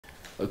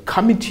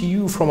Coming to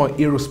you from our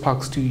Eros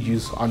Park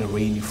studios on a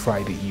rainy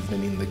Friday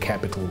evening in the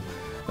capital.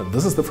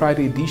 This is the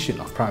Friday edition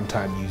of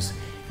Primetime News.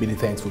 Many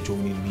thanks for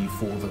joining me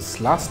for this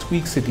last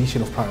week's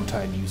edition of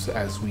Primetime News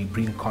as we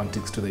bring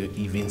context to the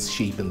events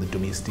shaping the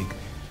domestic,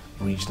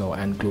 regional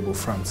and global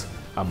fronts.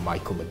 I'm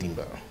Michael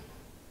Madimba.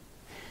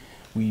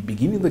 We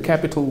begin in the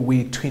capital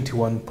where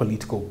 21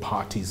 political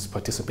parties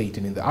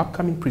participating in the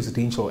upcoming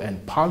presidential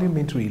and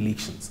parliamentary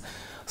elections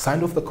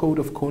signed off the Code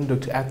of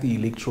Conduct at the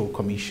Electoral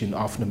Commission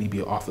of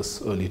Namibia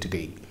office earlier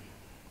today.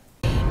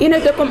 In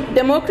a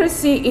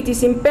democracy, it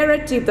is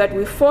imperative that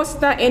we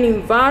foster an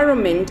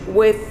environment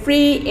where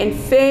free and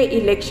fair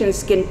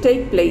elections can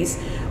take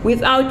place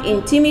without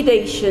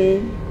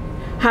intimidation,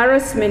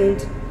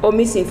 harassment, or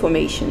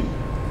misinformation.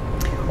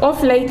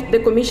 Of late, the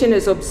Commission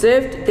has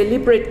observed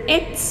deliberate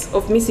acts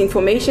of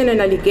misinformation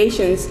and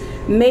allegations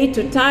made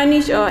to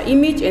tarnish our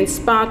image and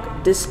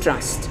spark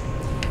distrust.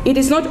 It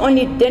is not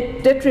only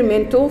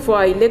detrimental for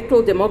our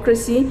electoral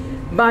democracy,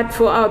 but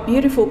for our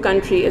beautiful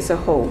country as a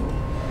whole.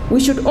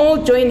 We should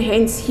all join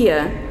hands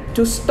here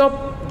to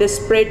stop the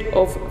spread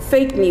of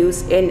fake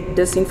news and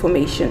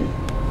disinformation.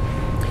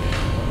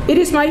 It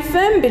is my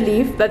firm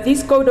belief that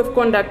this code of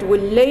conduct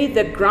will lay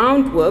the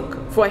groundwork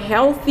for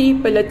healthy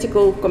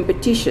political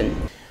competition.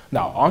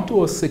 Now, on to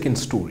our second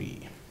story.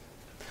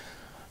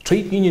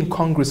 Trade Union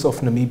Congress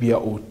of Namibia,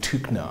 or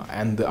TUCNA,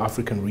 and the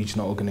African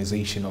Regional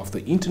Organization of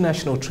the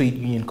International Trade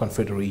Union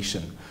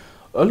Confederation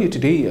earlier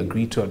today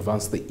agreed to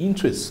advance the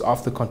interests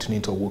of the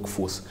continental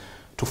workforce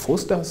to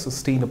foster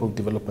sustainable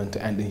development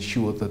and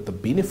ensure that the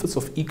benefits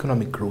of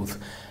economic growth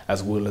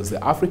as well as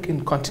the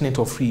African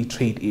Continental Free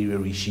Trade Area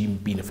regime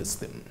benefits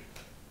them.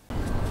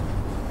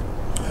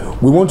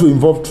 We want to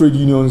involve trade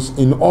unions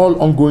in all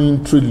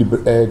ongoing trade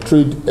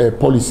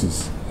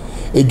policies.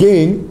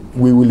 Again,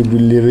 we will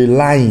be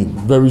relying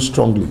very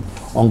strongly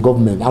on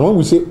government. And when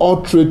we say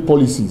all trade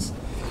policies,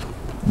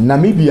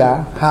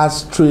 Namibia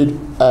has trade,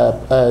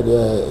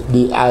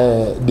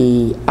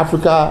 the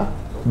Africa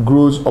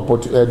Growth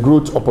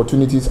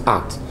Opportunities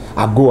Act,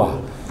 AGOA,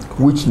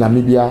 which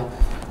Namibia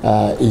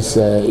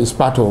is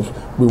part of.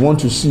 We want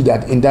to see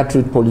that in that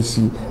trade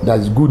policy there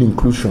is good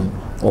inclusion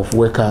of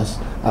workers'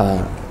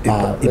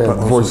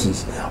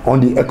 voices.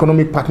 On the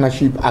economic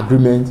partnership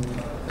agreement,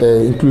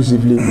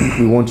 inclusively,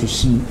 we want to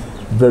see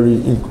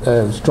very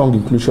strong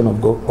inclusion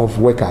of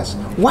workers.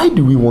 Why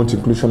do we want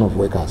inclusion of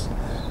workers?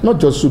 Not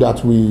just so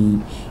that we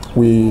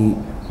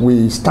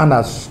stand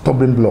as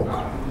stubborn bloc,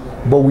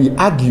 but we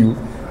argue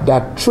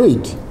that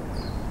trade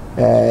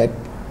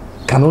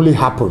can only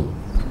happen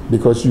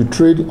because you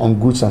trade on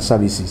goods and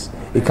services.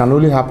 It can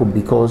only happen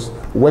because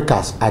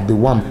workers are the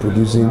one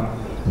producing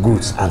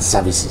goods and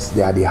services.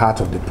 They are the heart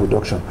of the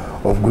production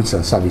of goods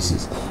and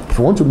services. If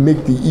you want to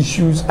make the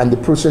issues and the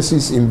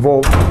processes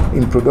involved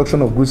in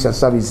production of goods and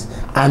services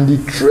and the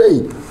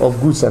trade of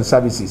goods and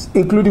services,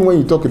 including when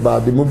you talk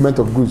about the movement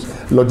of goods,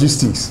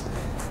 logistics,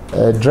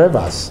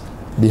 drivers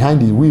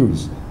behind the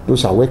wheels,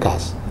 those are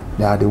workers.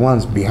 They are the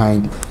ones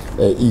behind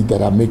it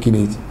that are making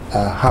it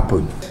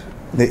happen.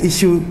 The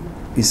issue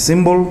is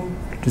simple,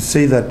 to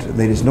say that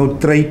there is no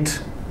trade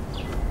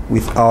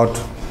without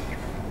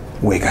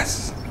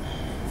workers.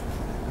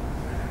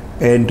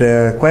 And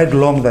quite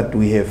long that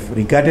we have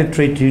regarded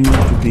trade union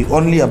to be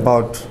only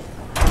about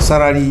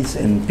salaries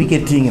and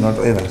picketing and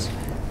whatever.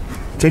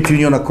 Trade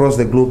union across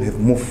the globe have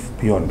moved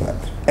beyond that.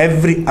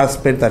 Every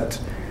aspect that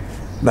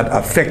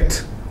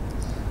affects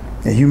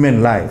a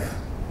human life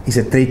is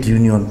a trade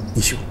union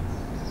issue.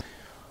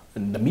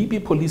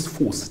 Namibia Police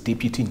Force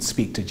Deputy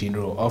Inspector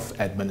General of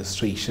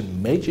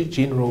Administration Major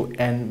General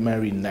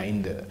Anne-Marie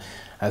Nainda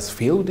has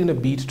failed in a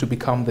bid to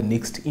become the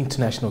next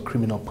International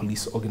Criminal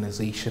Police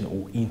Organization,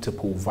 or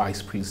Interpol,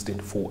 Vice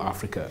President for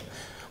Africa.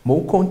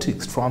 More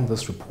context from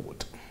this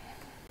report.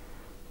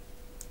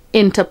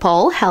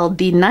 Interpol held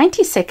the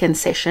 92nd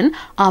session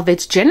of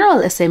its General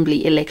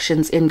Assembly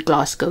elections in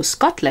Glasgow,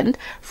 Scotland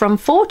from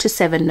 4 to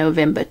 7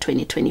 November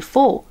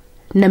 2024.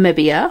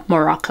 Namibia,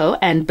 Morocco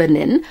and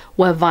Benin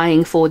were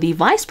vying for the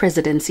Vice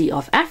Presidency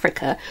of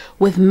Africa,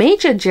 with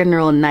Major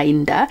General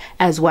Nainda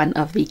as one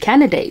of the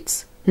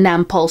candidates.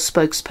 NAMPOL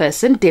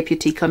spokesperson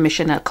Deputy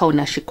Commissioner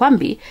Kona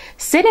Shikwambi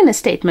said in a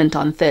statement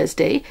on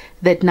Thursday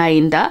that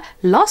Nainda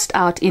lost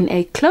out in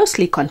a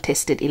closely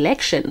contested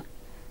election.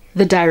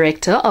 The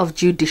Director of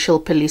Judicial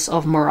Police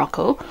of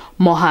Morocco,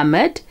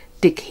 Mohamed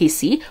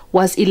Dikhissi,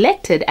 was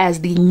elected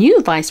as the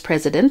new Vice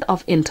President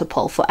of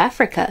Interpol for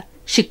Africa.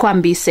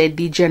 Shikwambi said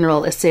the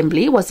General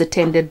Assembly was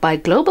attended by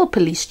global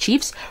police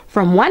chiefs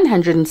from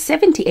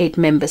 178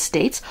 member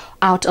states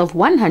out of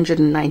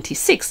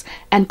 196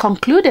 and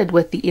concluded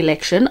with the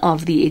election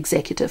of the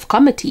Executive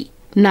Committee.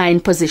 9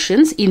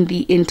 positions in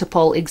the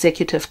Interpol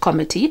Executive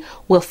Committee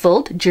were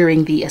filled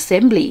during the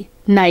Assembly.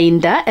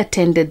 Nainda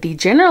attended the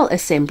General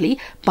Assembly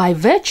by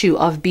virtue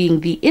of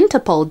being the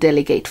Interpol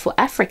delegate for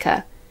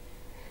Africa.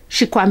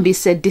 Shikwambi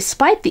said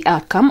despite the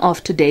outcome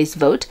of today's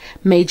vote,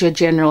 Major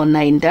General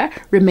Nainda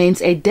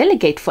remains a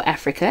delegate for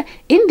Africa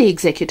in the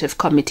Executive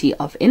Committee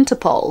of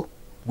Interpol.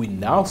 We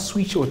now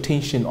switch our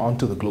attention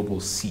onto the global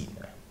scene.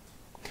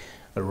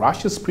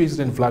 Russia's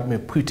President Vladimir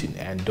Putin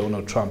and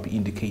Donald Trump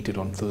indicated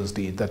on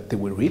Thursday that they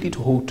were ready to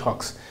hold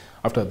talks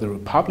after the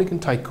Republican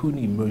tycoon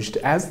emerged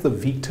as the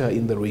victor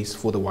in the race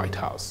for the White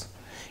House.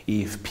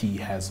 AFP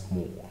has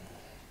more.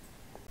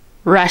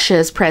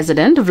 Russia's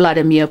President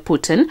Vladimir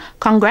Putin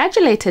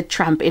congratulated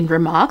Trump in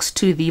remarks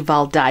to the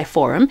Valdai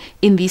Forum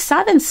in the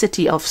southern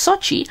city of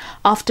Sochi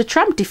after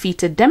Trump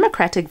defeated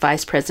Democratic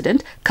Vice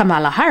President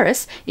Kamala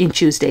Harris in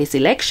Tuesday's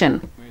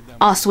election.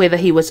 Asked whether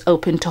he was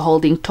open to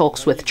holding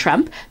talks with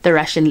Trump, the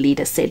Russian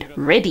leader said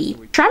ready.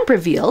 Trump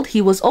revealed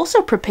he was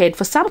also prepared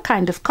for some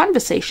kind of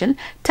conversation,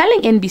 telling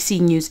NBC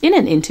News in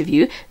an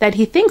interview that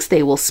he thinks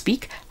they will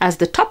speak as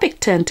the topic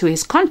turned to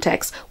his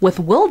contacts with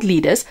world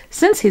leaders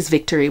since his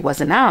victory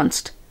was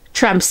announced.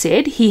 Trump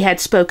said he had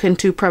spoken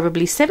to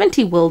probably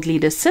 70 world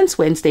leaders since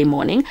Wednesday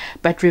morning,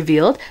 but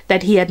revealed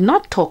that he had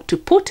not talked to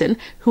Putin,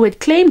 who had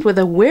claimed with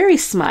a weary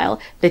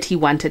smile that he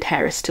wanted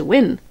Harris to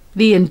win.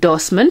 The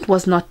endorsement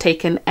was not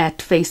taken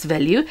at face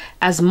value,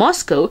 as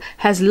Moscow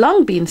has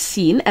long been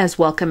seen as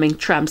welcoming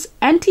Trump's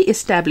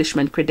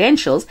anti-establishment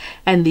credentials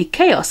and the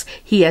chaos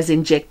he has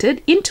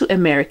injected into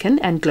American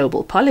and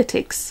global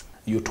politics.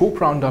 Your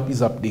talk roundup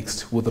is up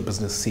next with the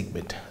business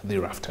segment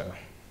thereafter.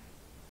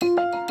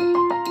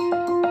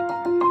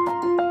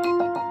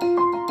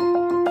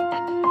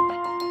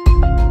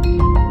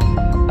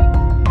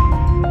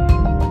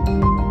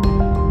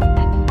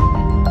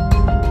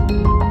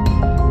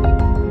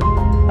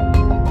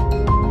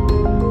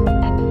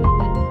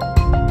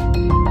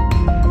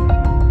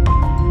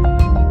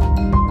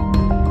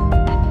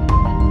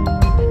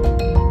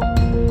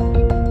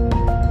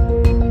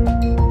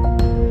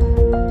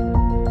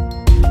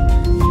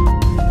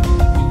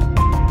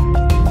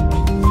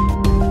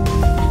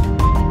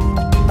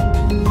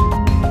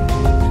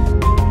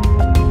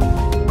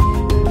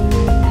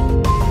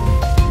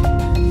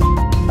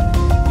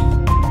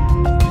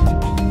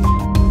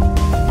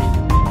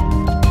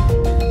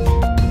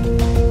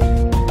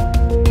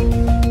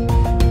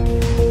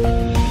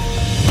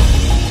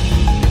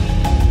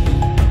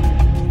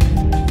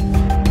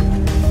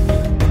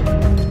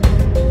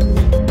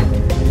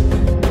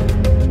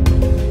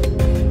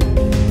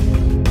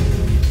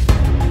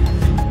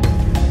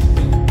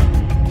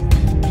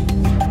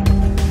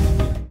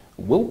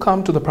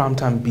 Welcome to the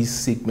Primetime Biz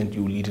segment,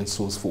 your leading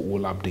source for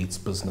all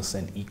updates, business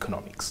and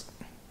economics.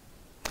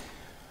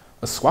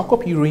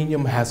 Swakop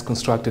Uranium has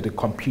constructed a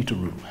computer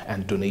room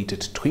and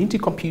donated 20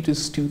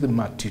 computers to the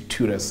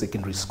Matutura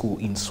Secondary School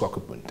in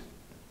Swakopmund.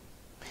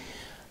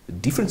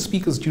 Different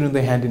speakers during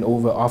the handing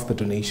over of the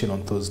donation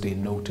on Thursday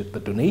noted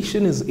the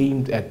donation is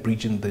aimed at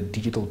bridging the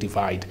digital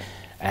divide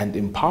and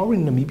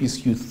empowering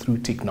Namibia's youth through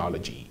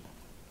technology.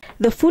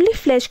 The fully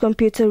fledged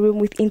computer room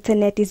with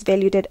internet is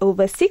valued at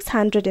over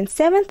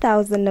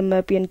 607,000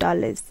 Namibian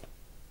dollars.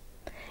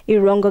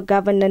 Irongo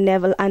Governor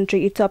Neville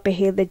Andre Itope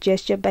hailed the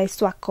gesture by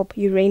Swakop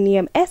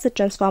Uranium as a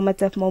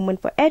transformative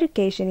moment for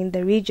education in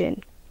the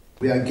region.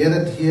 We are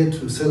gathered here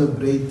to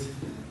celebrate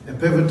a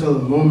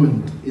pivotal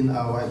moment in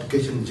our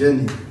education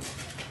journey.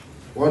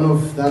 One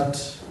of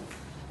that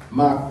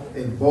marked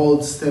a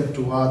bold step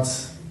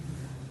towards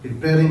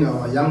preparing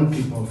our young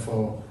people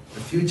for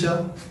a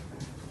future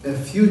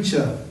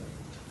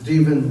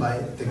driven by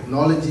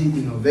technology,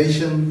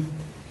 innovation,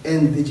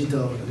 and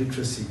digital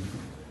literacy.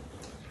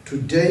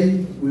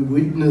 Today, we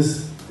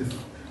witness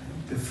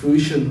the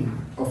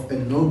fruition of a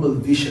noble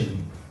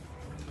vision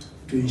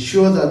to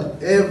ensure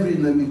that every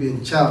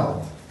Namibian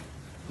child,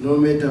 no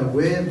matter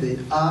where they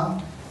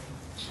are,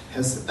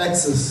 has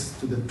access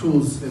to the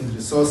tools and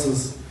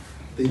resources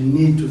they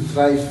need to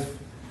thrive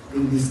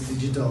in this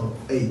digital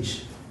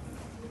age.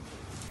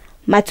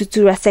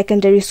 Matutura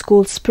Secondary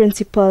School's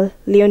principal,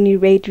 Leonie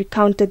Reid,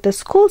 recounted the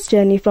school's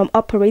journey from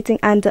operating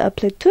under a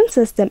platoon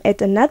system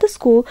at another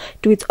school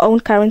to its own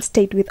current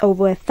state with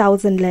over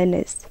 1,000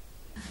 learners.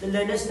 The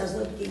learners does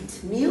not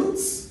get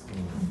meals,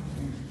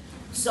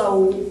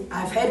 so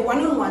I've had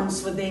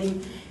one-on-ones with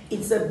them.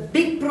 It's a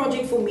big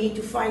project for me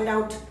to find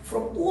out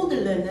from all the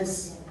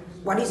learners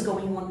what is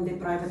going on in their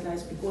private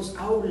lives, because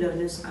our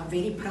learners are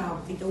very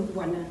proud. They don't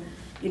want to,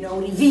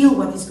 reveal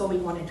what is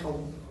going on at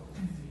home.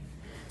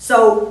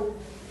 So,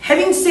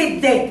 having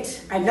said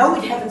that, I know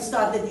it hasn't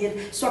started yet.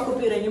 Swakop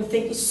Uranium,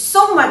 thank you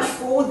so much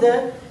for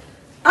the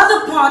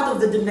other part of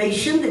the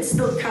donation that's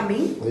still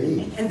coming.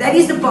 And that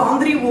is the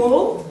boundary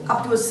wall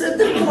up to a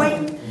certain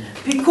point,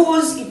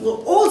 because it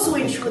will also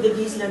ensure that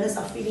these learners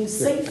are feeling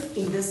safe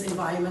in this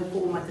environment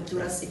called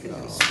Matutura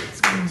Secondary School.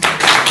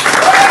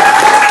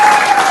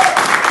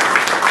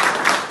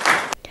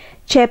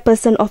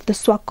 Chairperson of the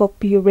Swakop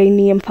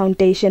Uranium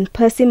Foundation,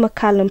 Percy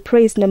McCallum,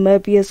 praised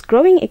Namibia's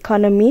growing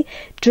economy,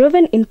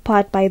 driven in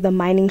part by the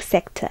mining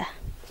sector.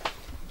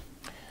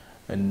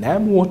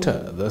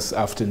 NamWater this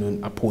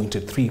afternoon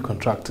appointed 3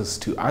 contractors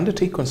to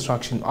undertake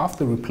construction of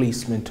the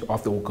replacement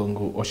of the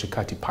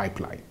Ugongo-Oshakati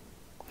pipeline.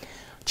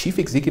 Chief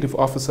Executive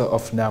Officer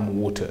of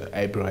NamWater,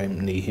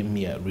 Abraham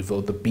Nehemiah,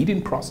 revealed the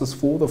bidding process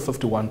for the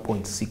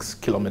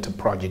 51.6-kilometer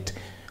project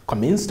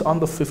commenced on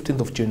the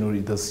 15th of January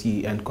this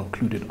year and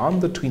concluded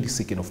on the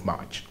 22nd of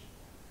March.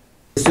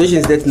 The situation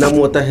is that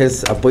NamWater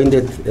has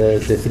appointed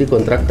the 3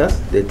 contractors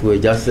that were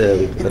just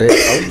read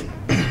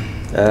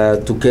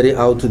out to carry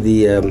out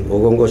the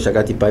Ogongo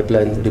Shakati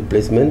pipeline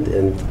replacement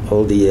and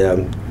all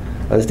the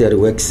ancillary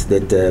works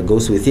that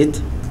goes with it.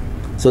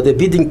 So the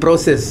bidding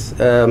process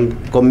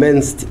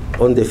commenced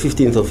on the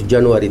 15th of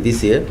January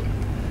this year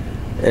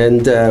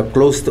and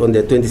closed on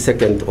the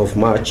 22nd of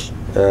March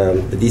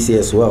this year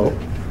as well.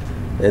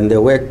 And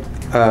the work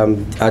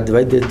are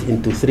divided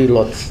into 3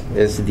 lots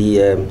as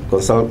the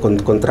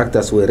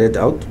contractors were read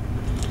out.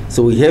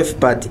 So we have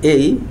part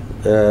A,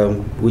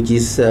 which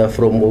is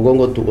from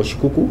Ogongo to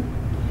Oshikuku,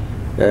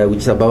 which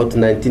is about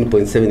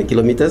 19.7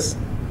 kilometers.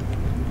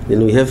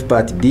 Then we have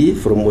part B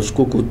from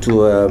Oshikuku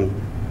to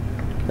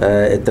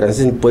a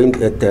transition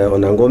point at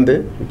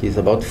Onangombe, which is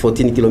about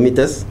 14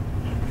 kilometers.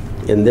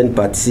 And then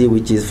part C,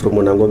 which is from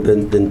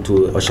Onangombe then to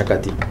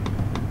Oshakati,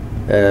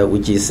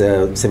 which is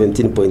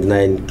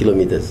 17.9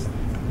 kilometers.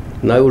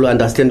 Now you will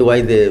understand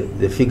why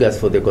the figures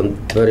for the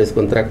various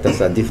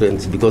contractors are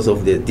different because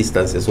of the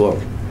distance as well.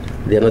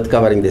 They are not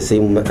covering the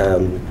same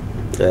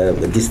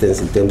distance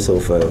in terms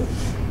of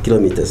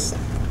kilometers.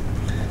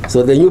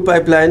 So the new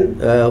pipeline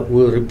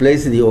will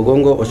replace the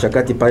Ogongo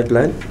Oshakati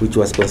pipeline, which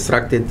was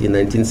constructed in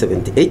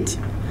 1978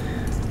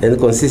 and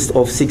consists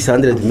of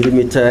 600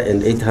 millimeter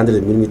and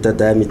 800 millimeter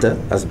diameter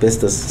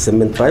asbestos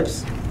cement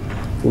pipes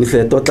with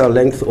a total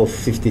length of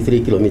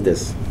 53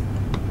 kilometers.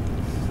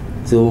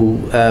 So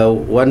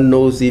one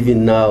knows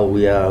even now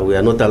we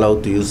are not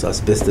allowed to use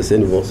asbestos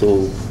anymore.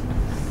 So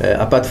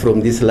apart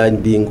from this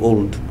line being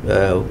old,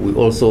 we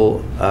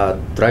also are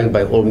trying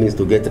by all means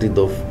to get rid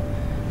of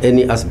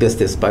any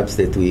asbestos pipes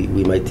that we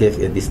might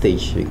have at this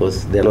stage,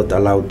 because they are not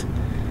allowed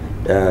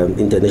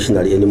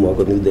internationally anymore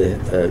according to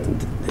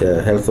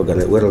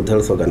the World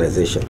Health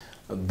Organization.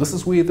 This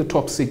is where the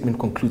top segment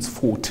concludes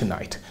for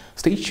tonight.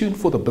 Stay tuned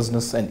for the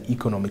business and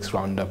economics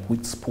roundup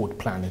with Sport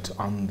Planet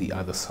on the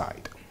other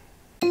side.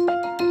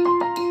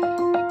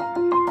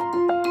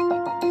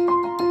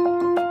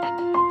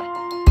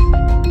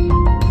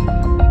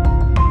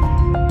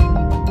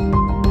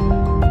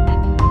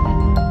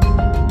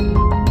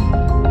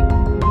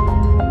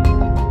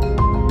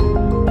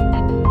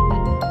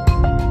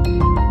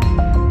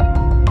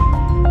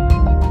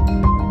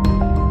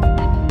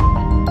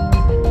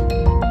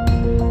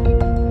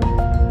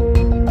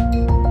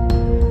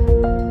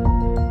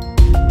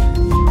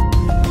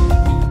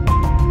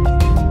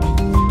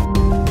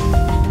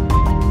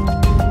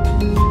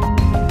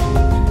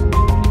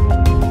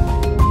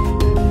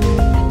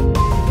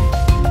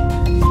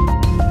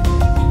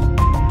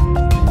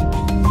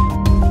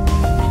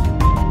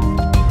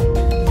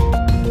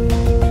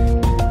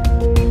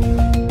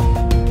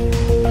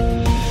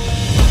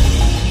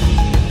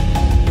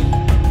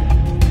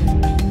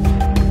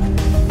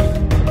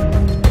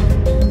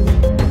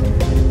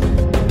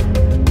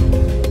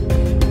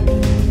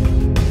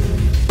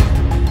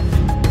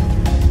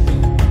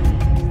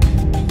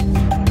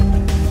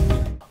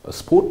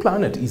 Sport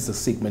Planet is a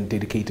segment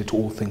dedicated to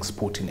all things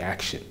sport in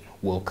action.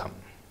 Welcome.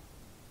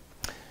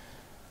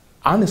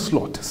 Arne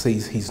Slot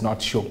says he's not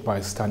shocked by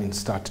a stunning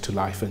start to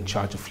life in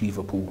charge of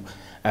Liverpool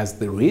as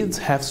the Reds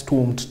have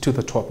stormed to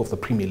the top of the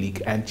Premier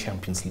League and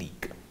Champions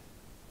League.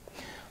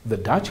 The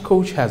Dutch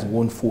coach has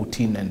won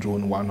 14 and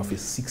drawn 1 of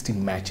his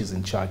 16 matches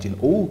in charge in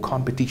all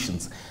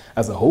competitions,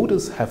 as the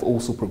holders have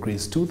also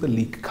progressed to the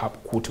League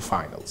Cup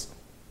quarterfinals.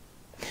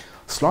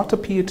 Slot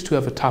appeared to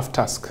have a tough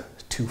task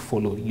to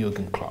follow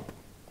Jurgen Klopp,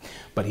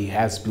 but he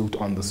has built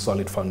on the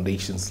solid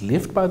foundations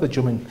left by the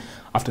German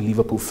after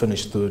Liverpool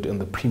finished third in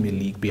the Premier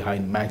League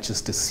behind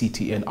Manchester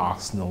City and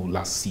Arsenal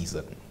last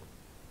season.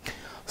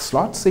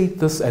 Slot said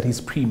this at his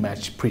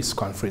pre-match press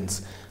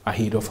conference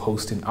ahead of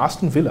hosting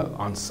Aston Villa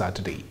on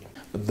Saturday.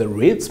 The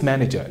Reds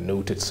manager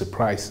noted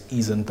surprise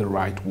isn't the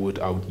right word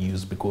I would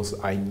use because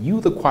I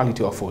knew the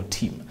quality of our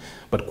team,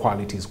 but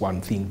quality is one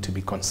thing, to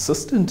be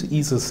consistent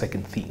is a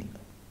second thing.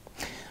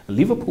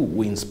 Liverpool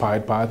were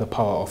inspired by the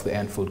power of the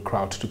Anfield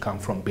crowd to come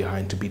from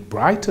behind to beat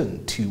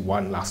Brighton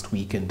 2-1 last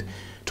weekend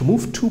to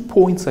move 2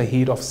 points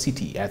ahead of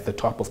City at the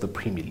top of the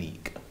Premier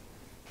League.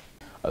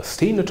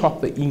 Staying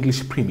atop the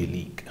English Premier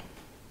League,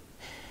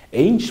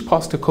 Ange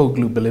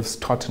Postecoglou believes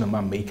Tottenham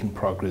are making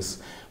progress,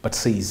 but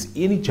says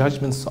any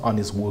judgments on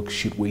his work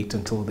should wait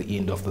until the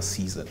end of the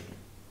season.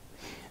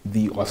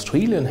 The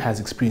Australian has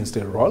experienced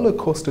a roller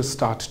coaster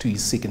start to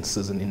his second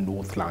season in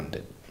North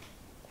London.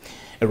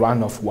 A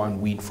run of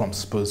 1 win from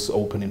Spurs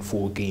open in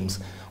 4 games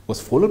was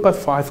followed by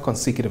 5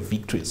 consecutive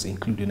victories,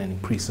 including an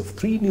impressive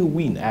 3-0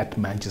 win at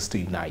Manchester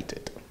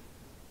United.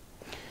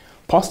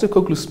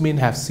 Postecoglou's men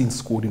have since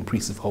scored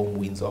impressive home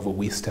wins over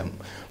West Ham,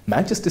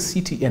 Manchester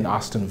City and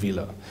Aston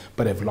Villa,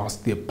 but have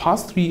lost their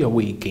past 3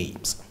 away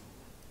games.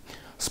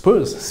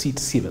 Spurs sit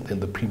 7th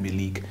in the Premier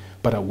League,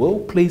 but are well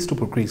placed to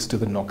progress to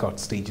the knockout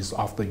stages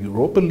of the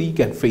Europa League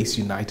and face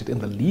United in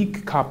the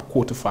League Cup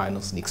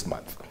quarterfinals next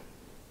month.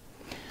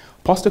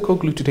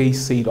 Postecoglou today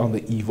said on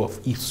the eve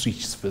of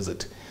Ipswich's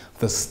visit,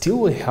 "There's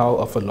still a hell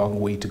of a long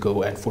way to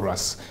go, and for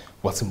us,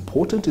 what's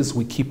important is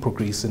we keep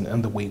progressing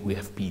in the way we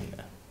have been."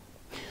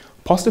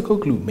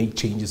 Postecoglou made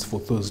changes for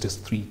Thursday's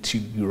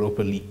 3-2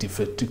 Europa League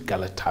defeat to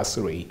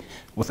Galatasaray,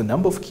 with a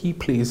number of key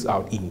players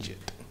out injured.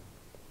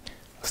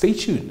 Stay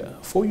tuned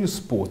for your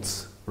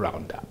sports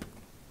roundup.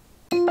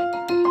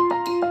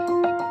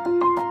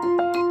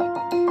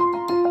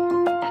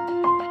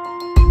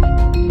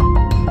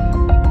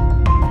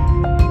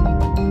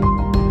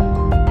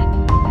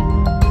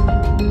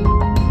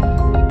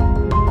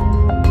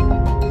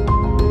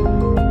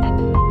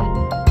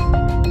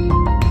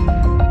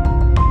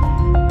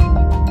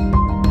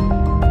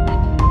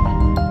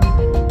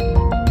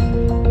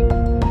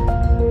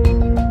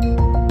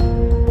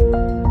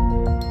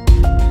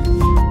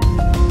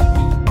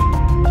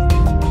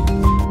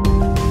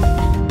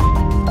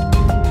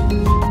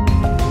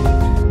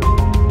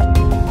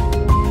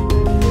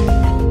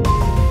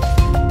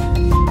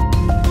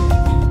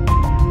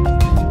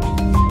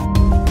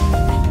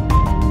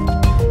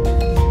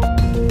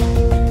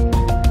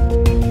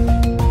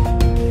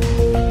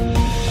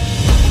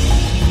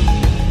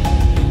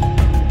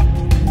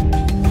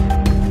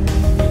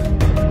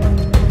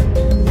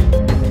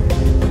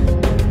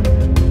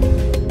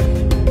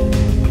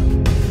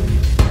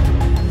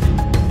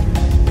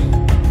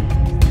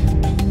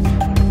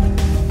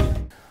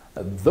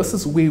 This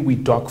is where we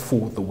dock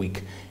for the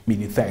week.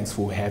 Many thanks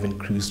for having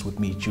cruised with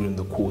me during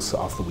the course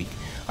of the week.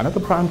 Another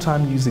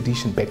Primetime News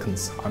edition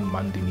beckons on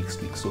Monday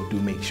next week, so do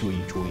make sure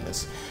you join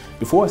us.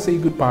 Before I say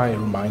goodbye, a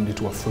reminder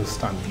to our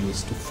first-time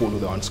viewers to follow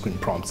the on-screen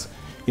prompts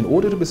in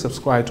order to be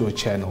subscribed to our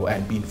channel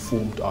and be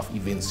informed of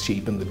events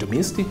shaping the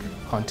domestic,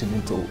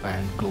 continental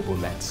and global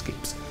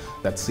landscapes.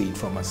 That's it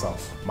from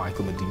myself,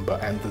 Michael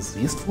Madimba, and the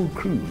zestful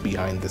crew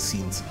behind the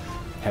scenes.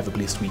 Have a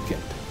blessed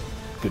weekend.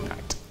 Good night.